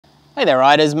Hey there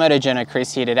riders, Moto Journo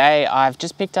Kris here today. I've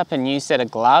just picked up a new set of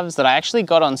gloves that I actually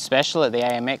got on special at the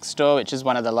AMX store, which is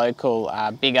one of the local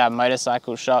bigger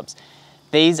motorcycle shops.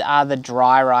 These are the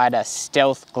DRIRIDER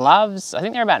Stealth gloves. I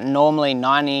think they're about normally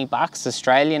 90 bucks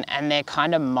Australian, and they're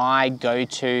kind of my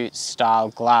go-to style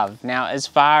glove. Now, as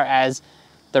far as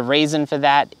the reason for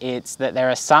that, it's that they're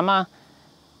a summer,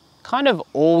 kind of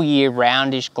all year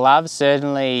roundish gloves.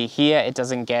 Certainly here it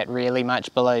doesn't get really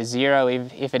much below zero,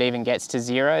 if it even gets to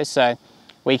zero, so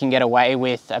we can get away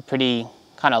with a pretty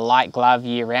kind of light glove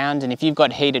year round. And if you've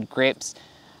got heated grips,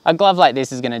 a glove like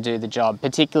this is going to do the job,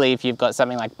 particularly if you've got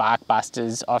something like Bark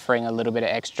Busters offering a little bit of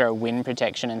extra wind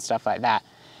protection and stuff like that.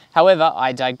 However,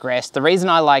 I digress. The reason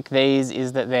I like these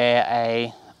is that they're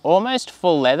a almost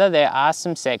full leather. There are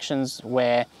some sections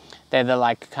where they're the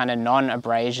like kind of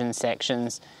non-abrasion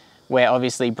sections, where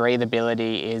obviously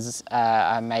breathability is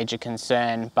a major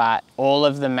concern, but all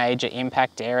of the major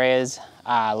impact areas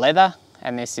are leather,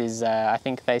 and this is, I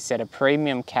think they said, a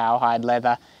premium cowhide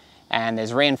leather, and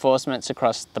there's reinforcements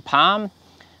across the palm.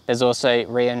 There's also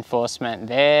reinforcement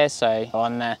there, so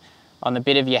on the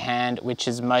bit of your hand, which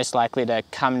is most likely to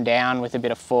come down with a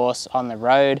bit of force on the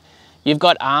road. You've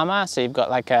got armour, so you've got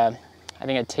like I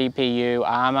think a TPU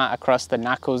armour across the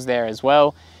knuckles there as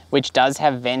well, which does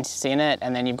have vents in it,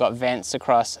 and then you've got vents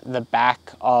across the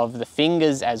back of the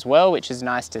fingers as well, which is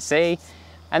nice to see,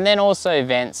 and then also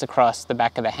vents across the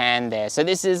back of the hand there. So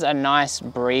this is a nice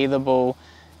breathable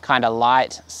kind of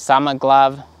light summer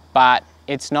glove, but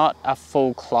it's not a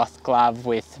full cloth glove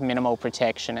with minimal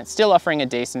protection. It's still offering a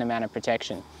decent amount of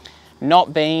protection.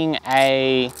 Not being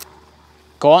a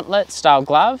gauntlet style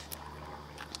glove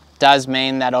does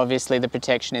mean that obviously the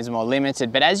protection is more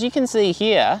limited, but as you can see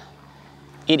here,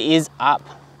 it is up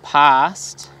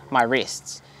past my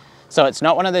wrists. So it's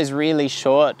not one of those really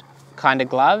short kind of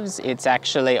gloves. It's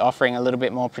actually offering a little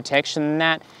bit more protection than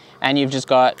that. And you've just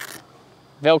got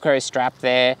Velcro strap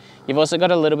there. You've also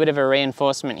got a little bit of a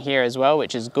reinforcement here as well,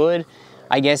 which is good.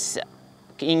 I guess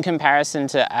in comparison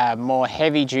to a more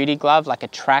heavy duty glove, like a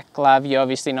track glove, you're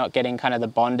obviously not getting kind of the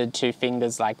bonded two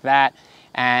fingers like that.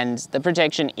 And the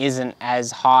protection isn't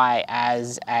as high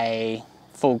as a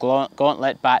full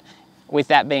gauntlet, but with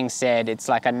that being said, it's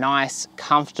like a nice,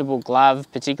 comfortable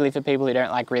glove, particularly for people who don't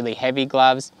like really heavy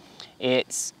gloves.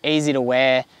 It's easy to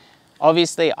wear.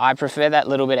 Obviously, I prefer that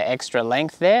little bit of extra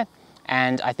length there.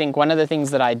 And I think one of the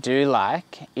things that I do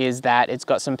like is that it's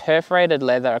got some perforated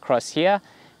leather across here.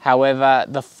 However,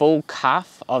 the full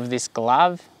cuff of this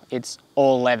glove, it's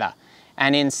all leather.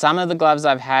 And in some of the gloves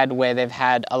I've had where they've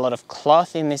had a lot of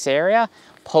cloth in this area,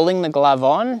 pulling the glove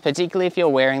on, particularly if you're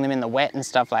wearing them in the wet and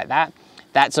stuff like that,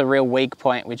 that's a real weak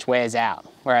point which wears out.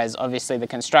 Whereas obviously the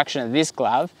construction of this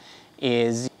glove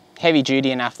is heavy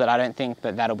duty enough that I don't think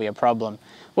that that'll be a problem.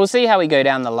 We'll see how we go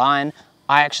down the line.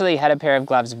 I actually had a pair of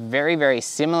gloves very, very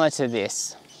similar to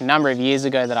this a number of years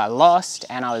ago that I lost,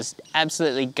 and I was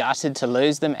absolutely gutted to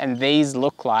lose them, and these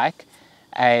look like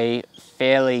a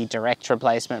fairly direct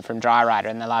replacement from DRIRIDER,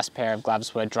 and the last pair of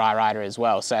gloves were DRIRIDER as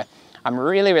well. So I'm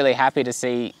really, really happy to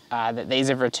see that these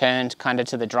have returned kind of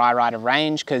to the DRIRIDER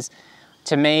range, because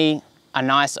to me, a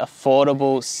nice,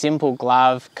 affordable, simple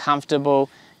glove, comfortable.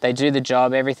 They do the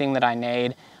job, everything that I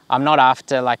need. I'm not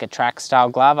after like a track style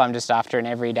glove. I'm just after an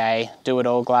everyday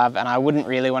do-it-all glove. And I wouldn't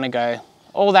really want to go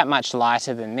all that much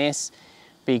lighter than this,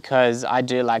 because I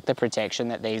do like the protection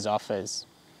that these offers.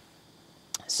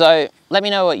 So let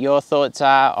me know what your thoughts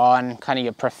are on kind of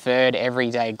your preferred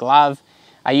everyday glove.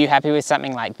 Are you happy with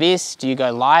something like this? Do you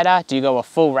go lighter? Do you go a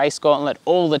full race gauntlet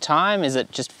all the time? Is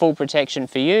it just full protection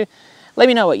for you? Let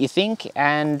me know what you think,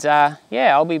 and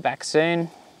yeah, I'll be back soon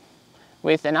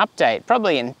with an update,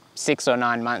 probably in 6 or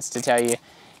 9 months, to tell you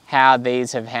how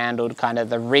these have handled kind of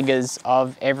the rigors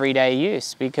of everyday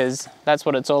use, because that's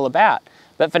what it's all about.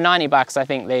 But for 90 bucks, I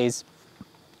think these,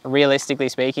 realistically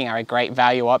speaking, are a great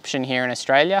value option here in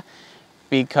Australia,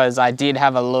 because I did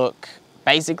have a look.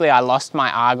 Basically, I lost my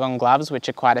argon gloves, which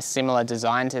are quite a similar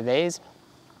design to these.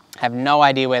 Have no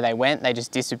idea where they went. They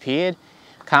just disappeared.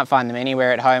 Can't find them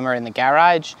anywhere at home or in the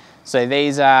garage. So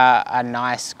these are a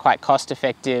nice, quite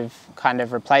cost-effective kind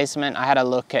of replacement. I had a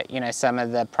look at, you know, some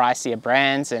of the pricier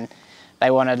brands, and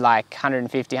they wanted like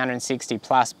 150, 160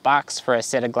 plus bucks for a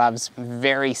set of gloves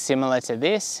very similar to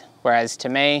this. Whereas to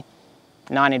me,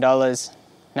 $90,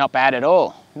 not bad at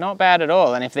all. Not bad at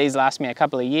all. And if these last me a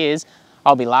couple of years,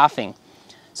 I'll be laughing.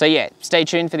 So yeah, stay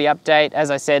tuned for the update. As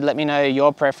I said, let me know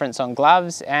your preference on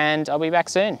gloves, and I'll be back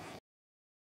soon.